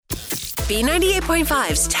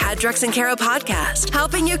B98.5's Tad, Drex, and Kara podcast,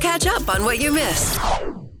 helping you catch up on what you missed.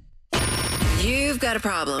 You've got a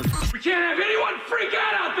problem. We can't have anyone freak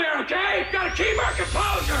out there, okay? Gotta keep our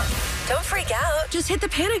composure. Don't freak out. Just hit the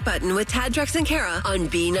panic button with Tad, Drex, and Kara on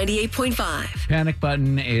B98.5. Panic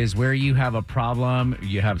button is where you have a problem,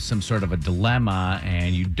 you have some sort of a dilemma,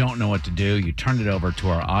 and you don't know what to do. You turn it over to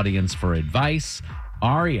our audience for advice.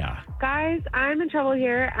 Aria. Guys, I'm in trouble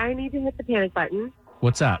here. I need to hit the panic button.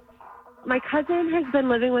 What's up? My cousin has been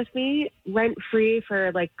living with me rent-free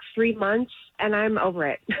for like 3 months, and I'm over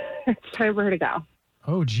it. It's time for her to go.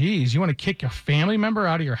 Oh, geez. You want to kick a family member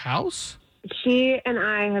out of your house? She and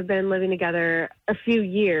I have been living together a few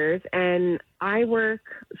years, and I work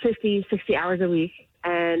 50, 60 hours a week,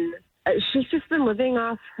 and she's just been living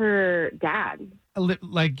off her dad.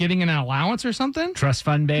 Like getting an allowance or something? Trust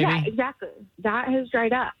fund, baby? Yeah, exactly. That has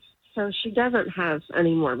dried up, so she doesn't have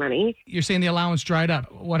any more money. You're saying the allowance dried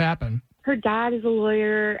up. What happened? Her dad is a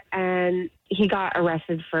lawyer, and he got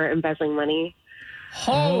arrested for embezzling money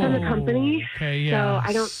from the company. Okay, yeah. So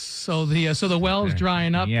I don't. So the well's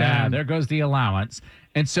drying up. Yeah, then. there goes the allowance.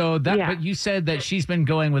 And so that, Yeah. But you said that she's been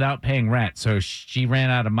going without paying rent. So she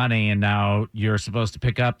ran out of money, and now you're supposed to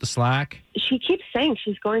pick up the slack? She keeps saying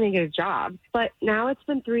she's going to get a job, but now it's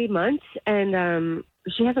been 3 months, and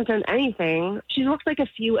she hasn't done anything. She's worked like a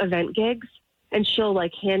few event gigs, and she'll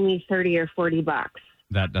like hand me $30 or $40.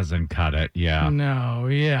 That doesn't cut it. Yeah. No,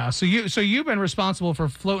 yeah. So you've been responsible for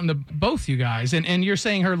floating the both you guys, and you're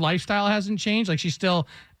saying her lifestyle hasn't changed? Like she's still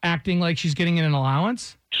acting like she's getting an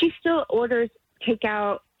allowance? She still orders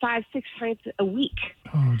takeout 5-6 times a week.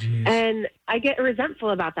 Oh, geez. And I get resentful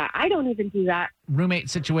about that. I don't even do that. Roommate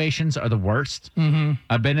situations are the worst. Mm-hmm.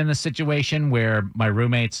 I've been in a situation where my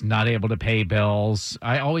roommate's not able to pay bills.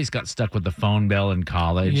 I always got stuck with the phone bill in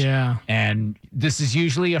college. Yeah. And this is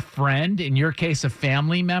usually a friend, in your case, a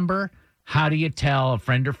family member. How do you tell a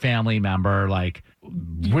friend or family member, like,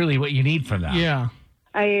 really what you need from them? Yeah.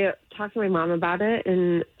 I talked to my mom about it,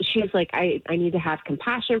 and she's like, I need to have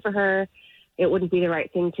compassion for her. It wouldn't be the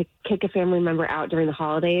right thing to kick a family member out during the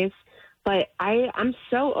holidays. But I'm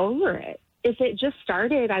so over it. If it just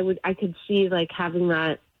started, I could see like having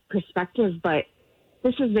that perspective, but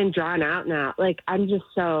this has been drawn out now. Like, I'm just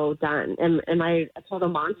so done. Am I a total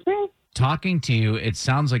monster? Talking to you, it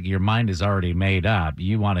sounds like your mind is already made up.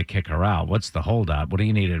 You want to kick her out. What's the holdup? What do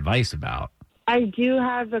you need advice about? I do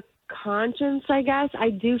have a conscience, I guess.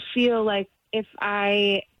 I do feel like if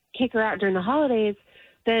I kick her out during the holidays,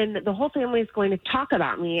 then the whole family is going to talk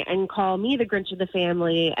about me and call me the Grinch of the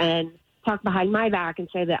family and talk behind my back and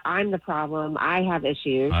say that I'm the problem. I have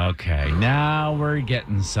issues. Okay, now we're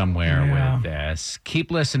getting somewhere with this.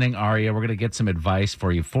 Keep listening, Aria. We're going to get some advice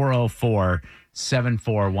for you.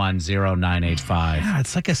 404-741-0985. Yeah,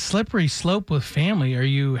 it's like a slippery slope with family. Are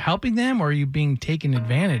you helping them or are you being taken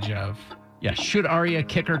advantage of? Yeah, should Aria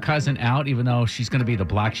kick her cousin out even though she's going to be the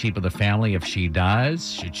black sheep of the family if she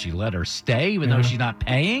does? Should she let her stay even though she's not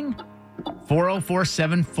paying?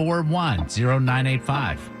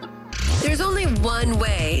 404-741-0985. There's only one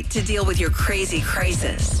way to deal with your crazy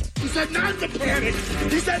crisis. He said not to panic.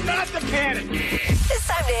 He said not to panic. It's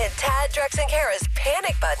time to hit Tad, Drex, and Kara's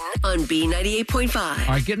panic button on B98.5. All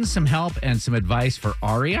right, getting some help and some advice for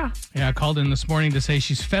Aria. Yeah, I called in this morning to say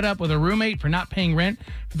she's fed up with her roommate for not paying rent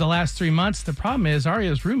for the last 3 months. The problem is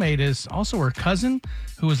Aria's roommate is also her cousin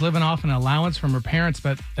who was living off an allowance from her parents,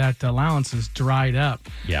 but that allowance is dried up.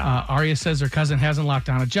 Yeah. Aria says her cousin hasn't locked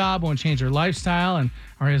down a job, won't change her lifestyle, and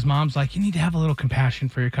Aria's mom's like, you need to have a little compassion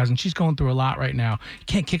for your cousin. She's going through a lot right now. You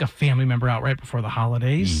can't kick a family member out right before the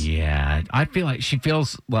holidays. Yeah, I feel like she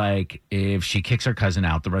feels like if she kicks her cousin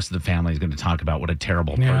out, the rest of the family is going to talk about what a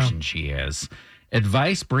terrible person she is.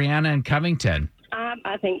 Advice, Brianna and Covington.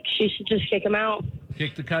 I think she should just kick him out.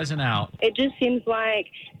 Kick the cousin out. It just seems like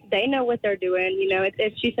they know what they're doing. You know,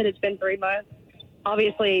 if she said it's been 3 months,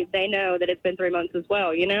 obviously they know that it's been 3 months as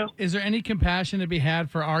well, you know? Is there any compassion to be had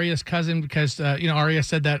for Aria's cousin? Because, Aria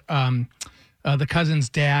said that the cousin's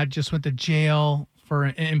dad just went to jail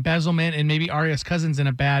for embezzlement, and maybe Aria's cousin's in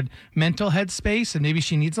a bad mental headspace, and maybe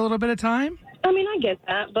she needs a little bit of time? I mean, I get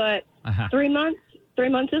that, but 3 months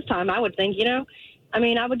is time, I would think, you know? I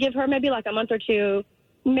mean, I would give her maybe like a month or two,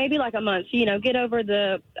 maybe like a month, you know, get over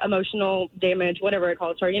the emotional damage, whatever it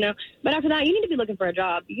calls for, you know? But after that, you need to be looking for a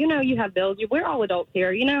job. You know, you have bills. We're all adults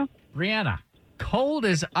here, you know? Brianna, cold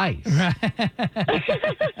as ice.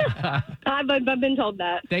 I've been told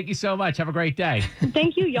that. Thank you so much. Have a great day.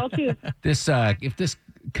 Thank you. Y'all too. If this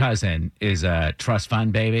cousin is a trust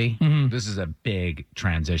fund baby, this is a big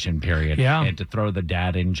transition period. Yeah. And to throw the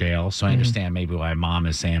dad in jail. So I understand maybe why mom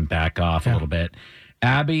is saying back off a little bit.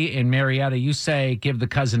 Abby and Marietta, you say give the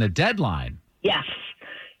cousin a deadline. Yes.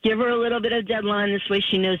 Give her a little bit of deadline. This way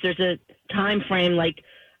she knows there's a time frame. Like,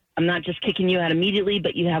 I'm not just kicking you out immediately,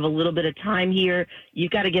 but you have a little bit of time here.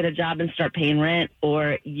 You've got to get a job and start paying rent,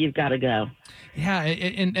 or you've got to go. Yeah,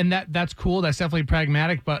 and that's cool. That's definitely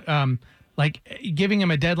pragmatic. But like giving him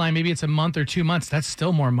a deadline, maybe it's a month or 2 months. That's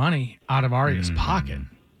still more money out of Aria's pocket.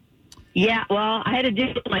 Yeah, well, I had to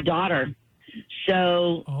deal with my daughter.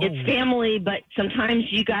 So it's family, but sometimes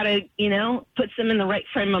you got to, put them in the right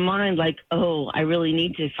frame of mind. Like, I really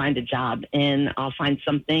need to find a job, and I'll find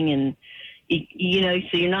something. And, so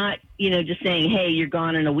you're not, just saying, hey, you're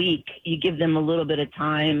gone in a week. You give them a little bit of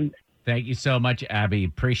time. Thank you so much, Abby.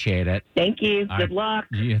 Appreciate it. Thank you. Good luck.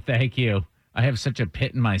 Yeah, thank you. I have such a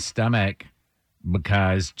pit in my stomach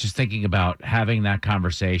because just thinking about having that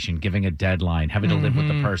conversation, giving a deadline, having to live with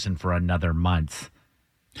the person for another month.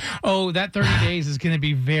 Oh, that 30 days is going to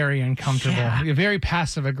be very uncomfortable. Yeah. Very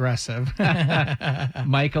passive aggressive.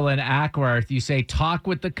 Michael in Ackworth, you say talk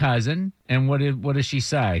with the cousin, and what does she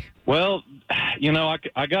say? Well,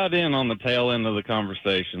 I got in on the tail end of the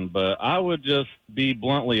conversation, but I would just be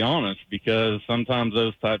bluntly honest, because sometimes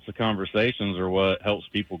those types of conversations are what helps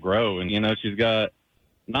people grow. And, she's got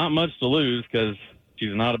not much to lose because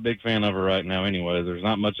she's not a big fan of her right now anyway. There's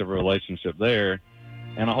not much of a relationship there.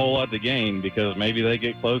 And a whole lot to gain, because maybe they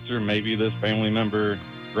get closer. Maybe this family member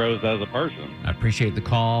grows as a person. I appreciate the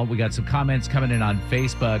call. We got some comments coming in on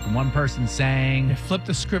Facebook. One person saying, flip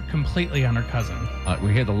the script completely on her cousin.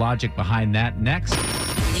 We hear the logic behind that next.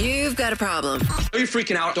 You've got a problem. Are you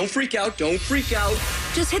freaking out? Don't freak out. Don't freak out.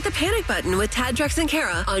 Just hit the panic button with Tad, Drex, and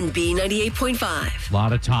Kara on B98.5. A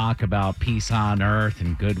lot of talk about peace on earth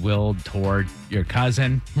and goodwill toward your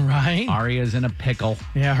cousin. Right. Aria's in a pickle.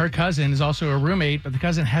 Yeah, her cousin is also a roommate, but the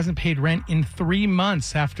cousin hasn't paid rent in 3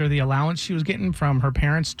 months after the allowance she was getting from her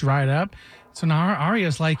parents dried up. So now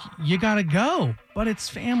Aria's like, you got to go. But it's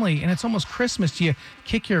family, and it's almost Christmas. Do you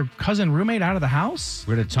kick your cousin roommate out of the house?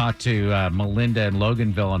 We're going to talk to Melinda in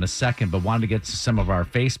Loganville in a second, but wanted to get to some of our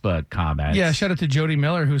Facebook comments. Yeah, shout out to Jody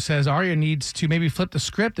Miller, who says Aria needs to maybe flip the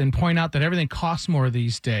script and point out that everything costs more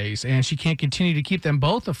these days, and she can't continue to keep them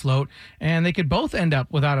both afloat, and they could both end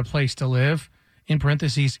up without a place to live. In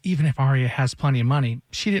parentheses, even if Aria has plenty of money,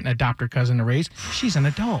 she didn't adopt her cousin to raise. She's an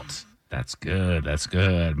adult. That's good. That's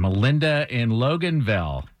good. Melinda in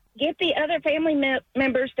Loganville. Get the other family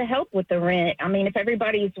members to help with the rent. I mean, if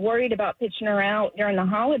everybody's worried about pitching her out during the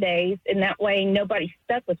holidays, and that way nobody's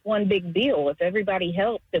stuck with one big bill. If everybody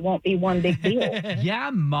helps, it won't be one big bill. Yeah,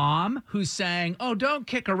 Mom, who's saying, don't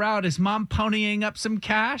kick her out. Is Mom ponying up some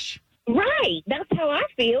cash? Right. That's how I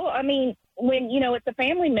feel. I mean, when, it's a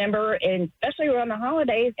family member, and especially around the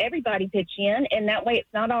holidays, everybody pitch in, and that way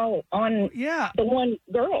it's not all on the one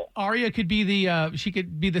girl. Aria could be she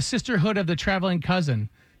could be the sisterhood of the traveling cousin.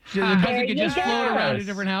 The cousin could just float around to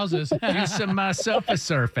different houses. Do some sofa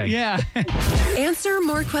surfing. Yeah. Answer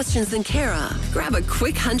more questions than Kara. Grab a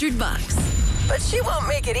quick $100. But she won't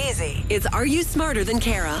make it easy. It's Are You Smarter Than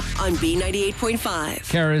Kara on B98.5.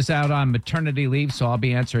 Kara's out on maternity leave, so I'll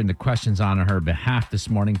be answering the questions on her behalf this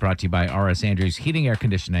morning, brought to you by R.S. Andrews Heating, Air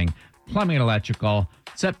Conditioning, Plumbing, and Electrical.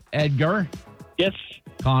 What's up, Edgar? Yes.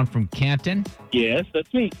 Calling from Canton. Yes,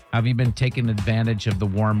 that's me. Have you been taking advantage of the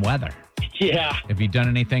warm weather? Yeah. Have you done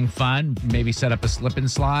anything fun? Maybe set up a slip and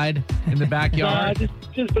slide in the backyard?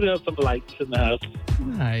 Just putting up some lights in the house.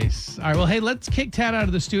 Nice. All right. Well, hey, let's kick Tad out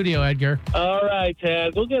of the studio, Edgar. All right,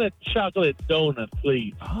 Tad. We'll get a chocolate donut,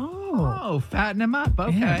 please. Oh, fatten him up.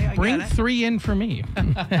 Okay. Yeah, bring 3 in for me. All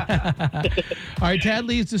right, Tad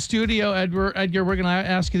leaves the studio. Edgar, we're going to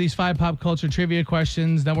ask you these 5 pop culture trivia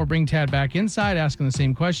questions. Then we'll bring Tad back inside, asking the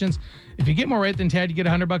same questions. If you get more right than Tad, you get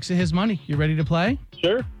 $100 of his money. You ready to play?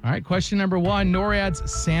 Sure. All right, question number 1.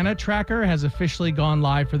 NORAD's Santa Tracker has officially gone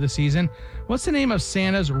live for the season. What's the name of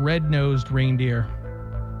Santa's red-nosed reindeer?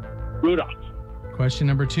 Rudolph. Question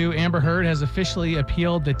number 2. Amber Heard has officially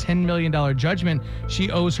appealed the $10 million judgment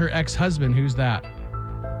she owes her ex-husband. Who's that?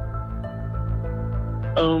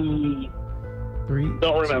 3.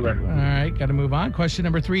 Don't remember. All right, got to move on. Question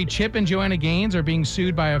number 3. Chip and Joanna Gaines are being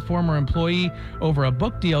sued by a former employee over a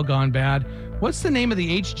book deal gone bad. What's the name of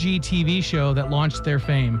the HGTV show that launched their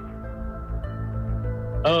fame?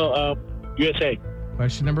 USA.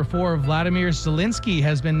 Question number 4. Vladimir Zelensky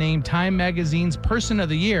has been named Time Magazine's Person of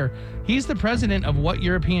the Year. He's the president of what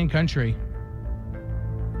European country?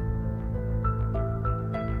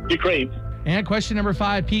 Ukraine. And question number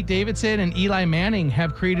 5. Pete Davidson and Eli Manning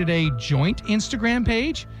have created a joint Instagram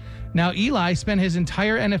page. Now, Eli spent his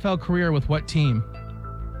entire NFL career with what team?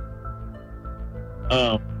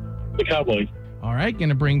 The Cowboys. All right, going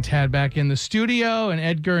to bring Tad back in the studio. And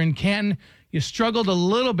Edgar and Canton, You struggled a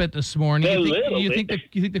little bit this morning. A You little think bit.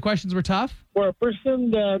 you think the questions were tough? For a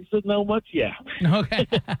person that doesn't know much, yeah. Okay.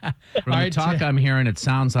 From the talk I'm hearing, it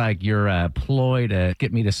sounds like your ploy to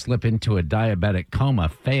get me to slip into a diabetic coma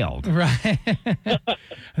failed. Right. I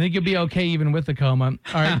think you'll be okay even with the coma.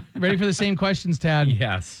 All right. Ready for the same questions, Tad?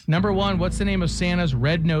 Yes. Number 1, what's the name of Santa's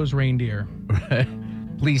red-nosed reindeer?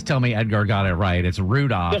 Please tell me Edgar got it right. It's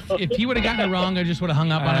Rudolph. If he would have gotten it wrong, I just would have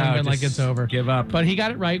hung up on him and been like, just it's over. Give up. But he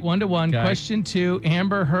got it right, 1-1. Okay. Question 2,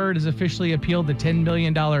 Amber Heard has officially appealed the $10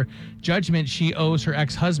 million judgment she owes her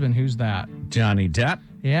ex-husband. Who's that? Johnny Depp.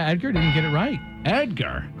 Yeah, Edgar didn't get it right.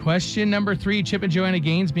 Edgar. Question number 3, Chip and Joanna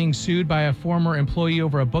Gaines being sued by a former employee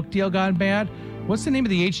over a book deal gone bad. What's the name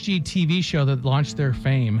of the HGTV show that launched their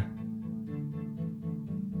fame?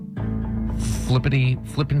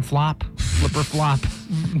 Flippin' flop. Flipper flop.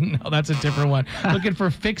 No, that's a different one. Looking for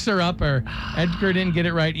Fixer Upper. Edgar didn't get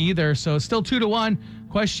it right either. So still 2-1.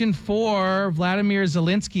 Question 4, Vladimir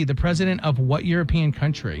Zelensky, the president of what European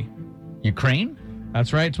country? Ukraine?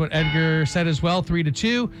 That's right. It's what Edgar said as well,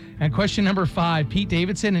 3-2. And question number 5, Pete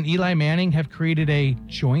Davidson and Eli Manning have created a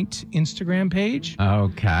joint Instagram page.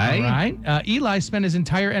 Okay. All right. Eli spent his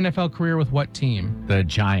entire NFL career with what team? The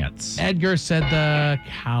Giants. Edgar said the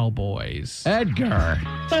Cowboys. Edgar.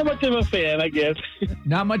 Not much of a fan, I guess.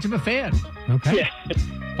 Not much of a fan. Okay. Yeah.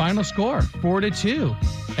 Final score, 4-2.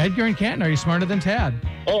 Edgar and Canton, are you smarter than Tad?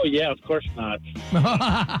 Oh, yeah, of course not.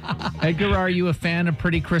 Edgar, are you a fan of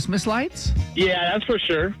Pretty Christmas Lights? Yeah, that's for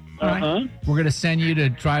sure. All right. We're going to send you to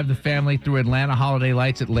drive the family through Atlanta Holiday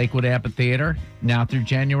Lights at Lakewood Amphitheater now through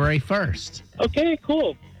January 1st. Okay,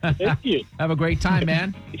 cool. Thank you. Have a great time,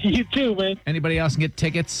 man. You too, man. Anybody else can get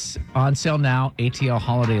tickets on sale now,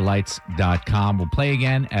 atlholidaylights.com. We'll play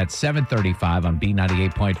again at 7:35 on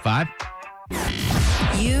B98.5.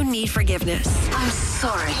 You need forgiveness. I'm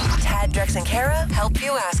sorry. Tad, Drex, and Kara help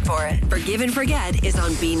you ask for it. Forgive and Forget is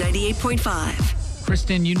on B98.5.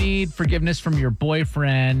 Kristen, you need forgiveness from your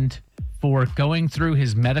boyfriend for going through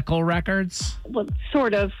his medical records? Well,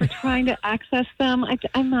 sort of, for trying to access them. I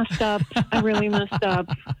messed up. I really messed up.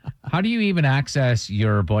 How do you even access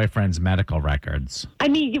your boyfriend's medical records? I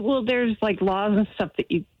mean, well, there's like laws and stuff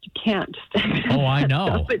that you can't just access. Oh, I that know.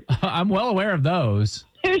 stuff, but I'm well aware of those.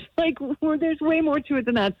 there's way more to it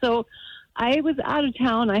than that. So I was out of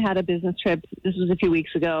town. I had a business trip. This was a few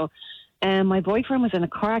weeks ago. And my boyfriend was in a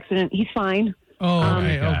car accident. He's fine. Oh,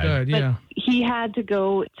 okay. Oh, good. Yeah. He had to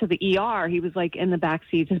go to the ER. He was like in the back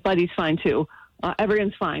seat. His buddy's fine too.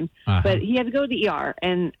 Everyone's fine. But he had to go to the ER,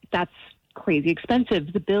 and that's crazy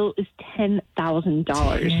expensive. The bill is $10,000.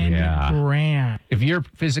 $10,000. If you're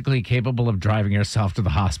physically capable of driving yourself to the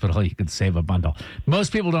hospital, you could save a bundle.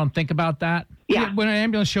 Most people don't think about that. Yeah. When an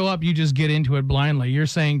ambulance show up, you just get into it blindly. You're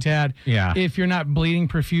saying, Tad, if you're not bleeding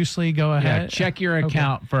profusely, go ahead. Yeah, check your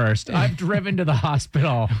account first. I've driven to the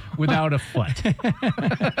hospital without a foot.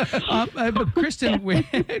 But Kristen,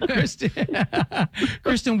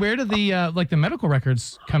 Kristen, where do the medical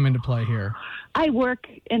records come into play here? I work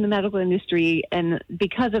in the medical industry, and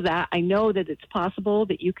because of that, I know that it's possible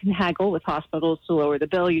that you can haggle with hospitals to lower the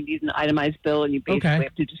bill. You need an itemized bill, and you basically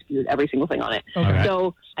have to dispute every single thing on it. Okay.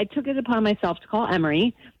 So I took it upon myself to call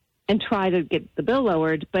Emory and try to get the bill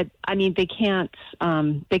lowered. But I mean, they can't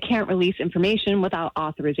release information without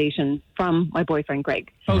authorization from my boyfriend,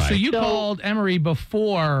 Greg. Oh, so you called Emory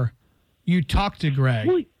before you talked to Greg.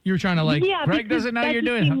 Well, you were trying to Greg doesn't know you're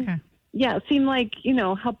doing. Okay. Yeah, it seemed like,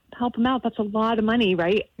 help him out. That's a lot of money,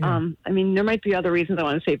 right? Yeah. I mean, there might be other reasons I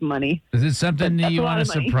want to save money. Is it something that you want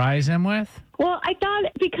to surprise him with? Well, I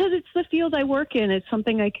thought because it's the field I work in, it's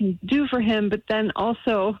something I can do for him. But then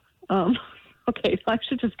also, okay, so I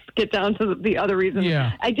should just get down to the other reasons.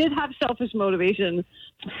 Yeah. I did have selfish motivation.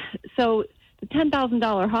 So the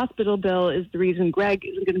 $10,000 hospital bill is the reason Greg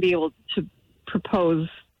isn't going to be able to propose,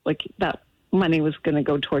 like, that money was going to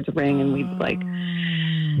go towards a ring, and we'd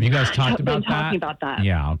you guys talked about talking about that.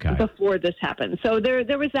 Yeah, okay. Before this happened. So there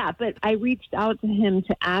was that. But I reached out to him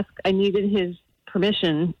to ask, I needed his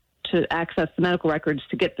permission to access the medical records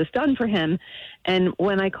to get this done for him. And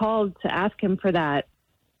when I called to ask him for that,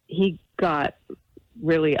 he got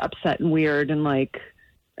really upset and weird and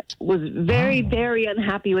was very, very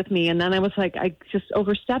unhappy with me. And then I was like, I just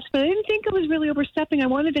overstepped, but I didn't think I was really overstepping. I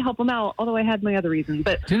wanted to help him out, although I had my other reasons.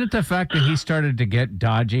 But didn't the fact that he started to get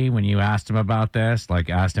dodgy when you asked him about this,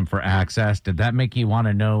 asked him for access, did that make you want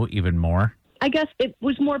to know even more? I guess it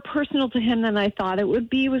was more personal to him than I thought it would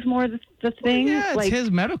be, was more the thing. Well, yeah, it's his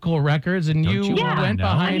medical records, and you went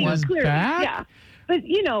behind his back. Yeah. But,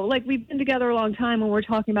 like we've been together a long time and we're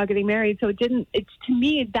talking about getting married. So to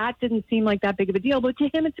me, that didn't seem like that big of a deal. But to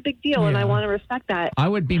him, it's a big deal. And I want to respect that. I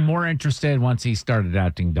would be more interested once he started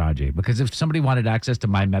acting dodgy, because if somebody wanted access to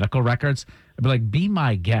my medical records, I'd be like, be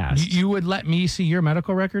my guest. You would let me see your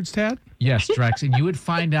medical records, Tad? Yes, Drex. And you would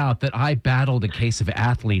find out that I battled a case of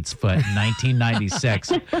athlete's foot in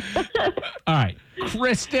 1996. All right.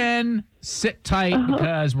 Kristen, sit tight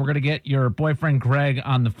because we're going to get your boyfriend Greg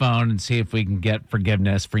on the phone and see if we can get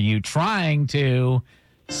forgiveness for you trying to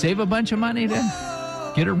save a bunch of money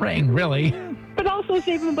to get a ring, really. But also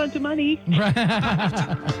save him a bunch of money.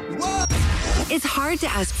 It's hard to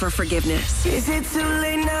ask for forgiveness. Is it too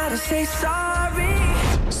late now to say sorry?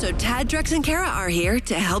 So Tad, Drex, and Kara are here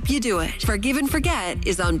to help you do it. Forgive and Forget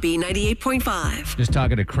is on B98.5. Just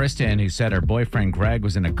talking to Kristen, who said her boyfriend Greg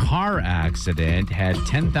was in a car accident, had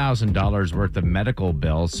 $10,000 worth of medical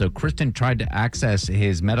bills. So Kristen tried to access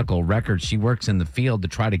his medical records. She works in the field to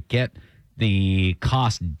try to get the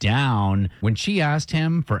cost down. When she asked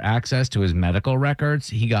him for access to his medical records,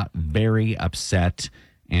 he got very upset.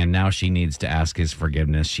 And now she needs to ask his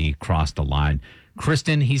forgiveness. She crossed the line.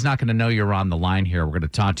 Kristen, he's not going to know you're on the line here. We're going to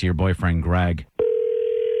talk to your boyfriend, Greg.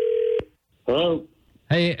 Hello.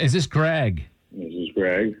 Hey, is this Greg? This is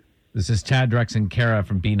Greg. This is Tad, Drex, and Kara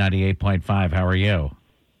from B98.5. How are you?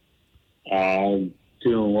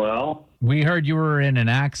 Doing well. We heard you were in an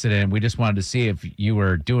accident. We just wanted to see if you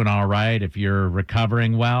were doing all right, if you're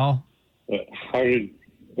recovering well.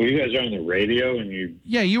 Well, you guys are on the radio and you...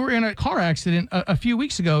 Yeah, you were in a car accident a few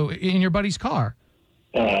weeks ago in your buddy's car.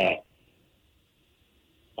 Yeah,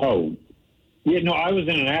 no, I was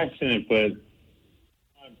in an accident, but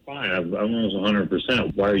I'm fine. I'm almost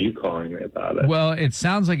 100%. Why are you calling me about it? Well, it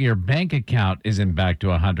sounds like your bank account isn't back to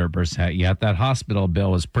 100% yet. That hospital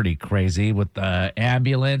bill was pretty crazy with the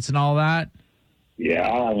ambulance and all that. Yeah,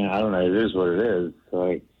 I mean, I don't know. It is what it is.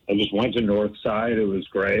 Like, I just went to Northside. It was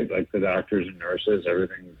great. Like, the doctors and nurses,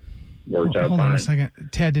 everything worked out fine. Hold on a second.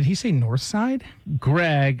 Tad, did he say Northside?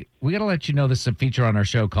 Greg, we got to let you know this is a feature on our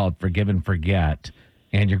show called Forgive and Forget.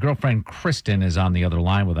 And your girlfriend, Kristen, is on the other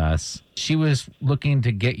line with us. She was looking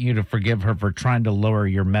to get you to forgive her for trying to lower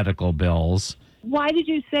your medical bills. Why did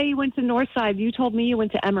you say you went to Northside? You told me you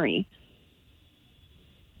went to Emory.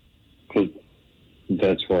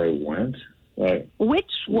 That's where I went?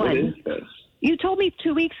 Which one? What is this? You told me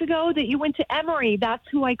 2 weeks ago that you went to Emory. That's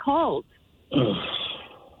who I called.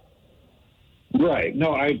 Right.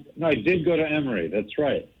 No, I did go to Emory. That's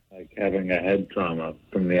right. Like having a head trauma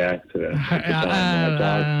from the accident. Tad,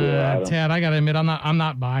 I got to admit, I'm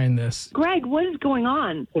not buying this. Greg, what is going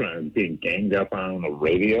on? What, I'm being ganged up on the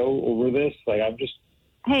radio over this? Like,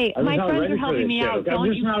 Hey, my friends are helping me out.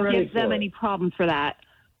 Don't you give them any problem for that.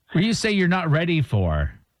 What do you say you're not ready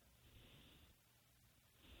for?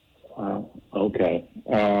 Okay.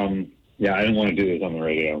 Yeah, I didn't want to do this on the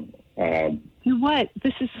radio. What?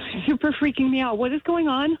 This is super freaking me out. What is going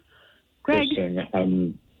on? Greg?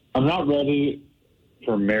 Listen, I'm not ready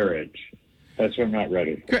for marriage. That's what I'm not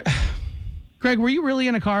ready for. Greg, were you really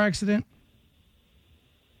in a car accident?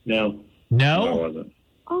 No. No? I wasn't.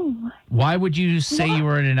 Oh. Why would you say you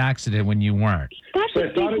were in an accident when you weren't? That's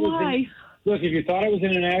a big lie. Look, if you thought I was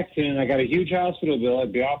in an accident and I got a huge hospital bill,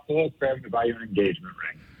 I'd be off the hook for having to buy you an engagement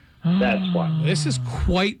ring. That's why. This is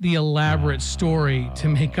quite the elaborate story to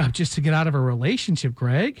make up just to get out of a relationship,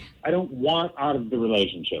 Greg. I don't want out of the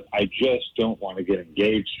relationship. I just don't want to get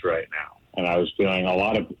engaged right now. And I was feeling a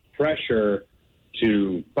lot of pressure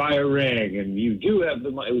to buy a ring, and you do have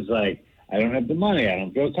the money. It was like, I don't have the money. I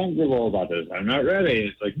don't feel comfortable about this. I'm not ready.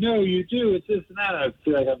 It's like, no, you do. It's this and that. I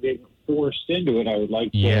feel like I'm being forced into it. I would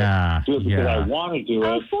like to do it because I want to do it.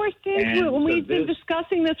 I'm forced into it when we've been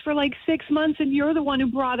discussing this for like 6 months, and you're the one who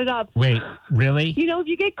brought it up. Wait, really? You know, if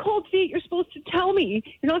you get cold feet, you're supposed to tell me.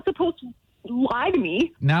 You're not supposed to lie to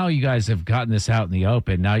me. Now you guys have gotten this out in the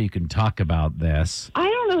open. Now you can talk about this. I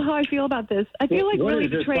don't know how I feel about this. I feel like really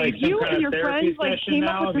betrayed. Like you and your friends came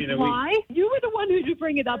up with this lie. You were the one who to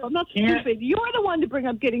bring it up. I'm not stupid. You are the one to bring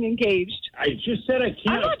up getting engaged. I just said I can't.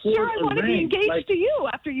 I'm not sure I want to be engaged to you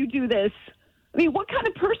after you do this. I mean, what kind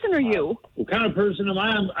of person are you? What kind of person am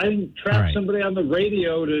I? I didn't trap somebody on the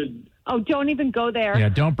radio to... Oh, don't even go there. Yeah,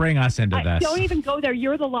 don't bring us into this. Don't even go there.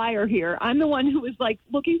 You're the liar here. I'm the one who was like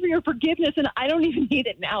looking for your forgiveness, and I don't even need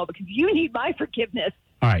it now because you need my forgiveness.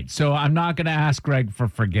 All right, so I'm not going to ask Greg for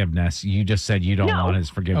forgiveness. You just said you don't want his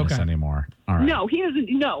forgiveness anymore. All right. No, he doesn't.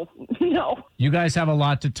 No. You guys have a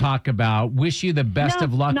lot to talk about. Wish you the best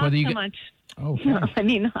of luck. Not so much. Okay. I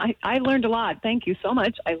mean, I learned a lot. Thank you so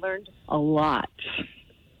much. I learned a lot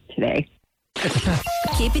today.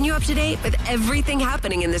 Keeping you up to date with everything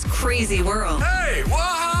happening in this crazy world. Hey, what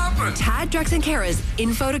happened? Tad, Drex, and Kara's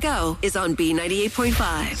Info to Go is on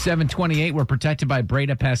B98.5. 728, we're protected by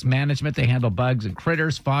Breda Pest Management. They handle bugs and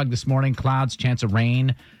critters. Fog this morning, clouds, chance of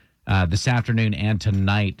rain this afternoon and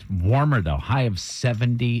tonight. Warmer, though, high of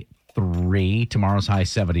 73. Tomorrow's high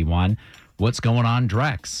 71. What's going on,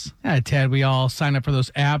 Drex? Ted, we all sign up for those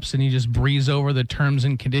apps and you just breeze over the terms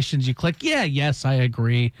and conditions. You click, yes, I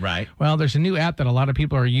agree. Right. Well, there's a new app that a lot of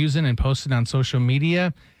people are using and posting on social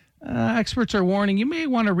media. Experts are warning you may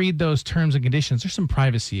want to read those terms and conditions. There's some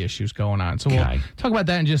privacy issues going on. So we'll talk about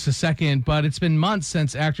that in just a second. But it's been months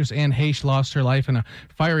since actress Anne Heche lost her life in a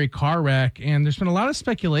fiery car wreck. And there's been a lot of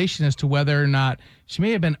speculation as to whether or not she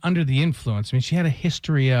may have been under the influence. I mean, she had a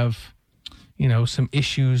history of some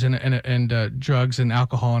issues and drugs and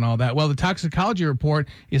alcohol and all that. Well, the toxicology report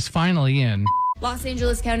is finally in. Los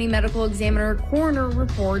Angeles County Medical Examiner coroner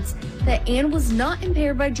reports that Anne was not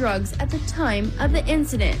impaired by drugs at the time of the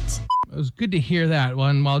incident. It was good to hear that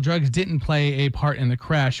one. While drugs didn't play a part in the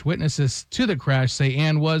crash, witnesses to the crash say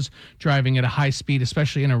Anne was driving at a high speed,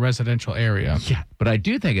 especially in a residential area. Yeah, but I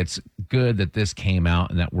do think it's good that this came out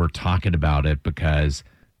and that we're talking about it, because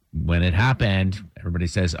when it happened, everybody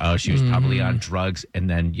says, oh, she was probably on drugs, and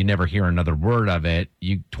then you never hear another word of it.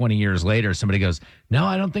 20 years later, somebody goes, no,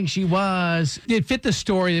 I don't think she was. It fit the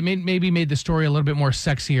story. It maybe made the story a little bit more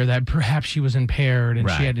sexier, that perhaps she was impaired and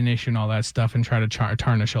she had an issue and all that stuff, and try to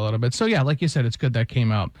tarnish a little bit. So, yeah, like you said, it's good that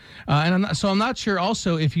came out. I'm not sure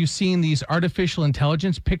also if you've seen these artificial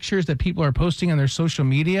intelligence pictures that people are posting on their social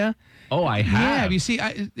media. Oh, I have. Yeah, you see,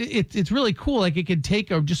 it's really cool. Like, it could take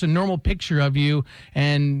just a normal picture of you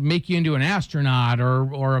and make you into an astronaut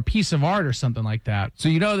or a piece of art or something like that. So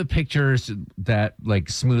the pictures that like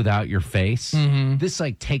smooth out your face? This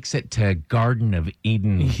like takes it to Garden of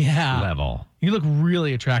Eden level. You look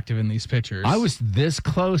really attractive in these pictures. I was this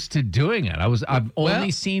close to doing it. I've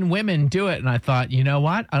only seen women do it, and I thought, you know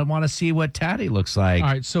what? I want to see what Tatty looks like. All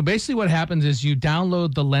right, so basically what happens is you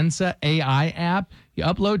download the Lensa AI app, you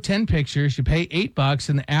upload 10 pictures, you pay $8,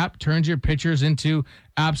 and the app turns your pictures into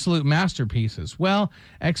absolute masterpieces. Well,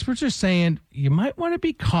 experts are saying you might want to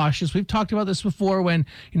be cautious. We've talked about this before when,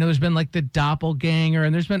 there's been like the doppelganger,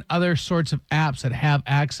 and there's been other sorts of apps that have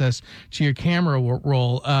access to your camera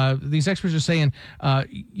roll. These experts are saying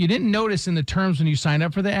you didn't notice in the terms when you signed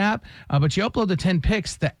up for the app, but you upload the 10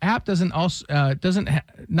 pics. The app doesn't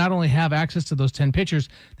not only have access to those 10 pictures,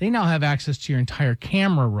 they now have access to your entire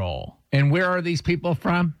camera roll. And where are these people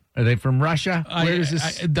from? Are they from Russia? Where is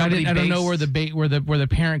this? I don't know where the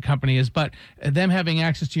parent company is, but them having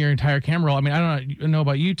access to your entire camera roll. I mean, I don't know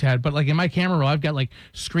about you, Tad, but like in my camera roll, I've got like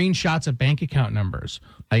screenshots of bank account numbers.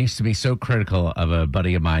 I used to be so critical of a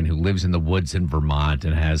buddy of mine who lives in the woods in Vermont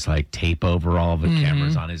and has like tape over all the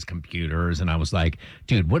cameras on his computers, and I was like,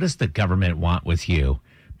 dude, what does the government want with you?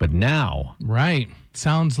 But now, right?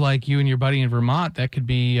 Sounds like you and your buddy in Vermont, that could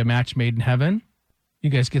be a match made in heaven. You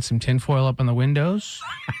guys get some tinfoil up on the windows,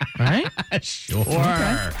 right? Sure.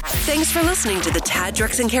 Okay. Thanks for listening to the Tad,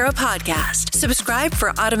 Drex, and Kara podcast. Subscribe for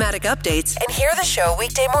automatic updates and hear the show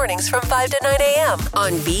weekday mornings from 5 to 9 a.m.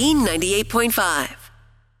 on B98.5.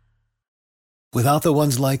 Without the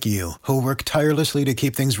ones like you, who work tirelessly to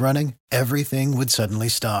keep things running, everything would suddenly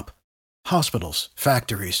stop. Hospitals,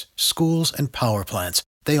 factories, schools, and power plants,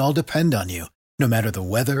 they all depend on you. No matter the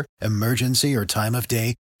weather, emergency, or time of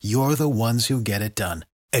day, you're the ones who get it done.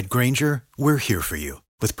 At Grainger, we're here for you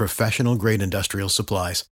with professional-grade industrial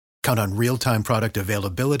supplies. Count on real-time product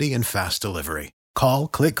availability and fast delivery. Call,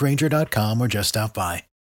 click Grainger.com, or just stop by.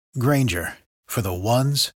 Grainger, for the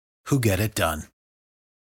ones who get it done.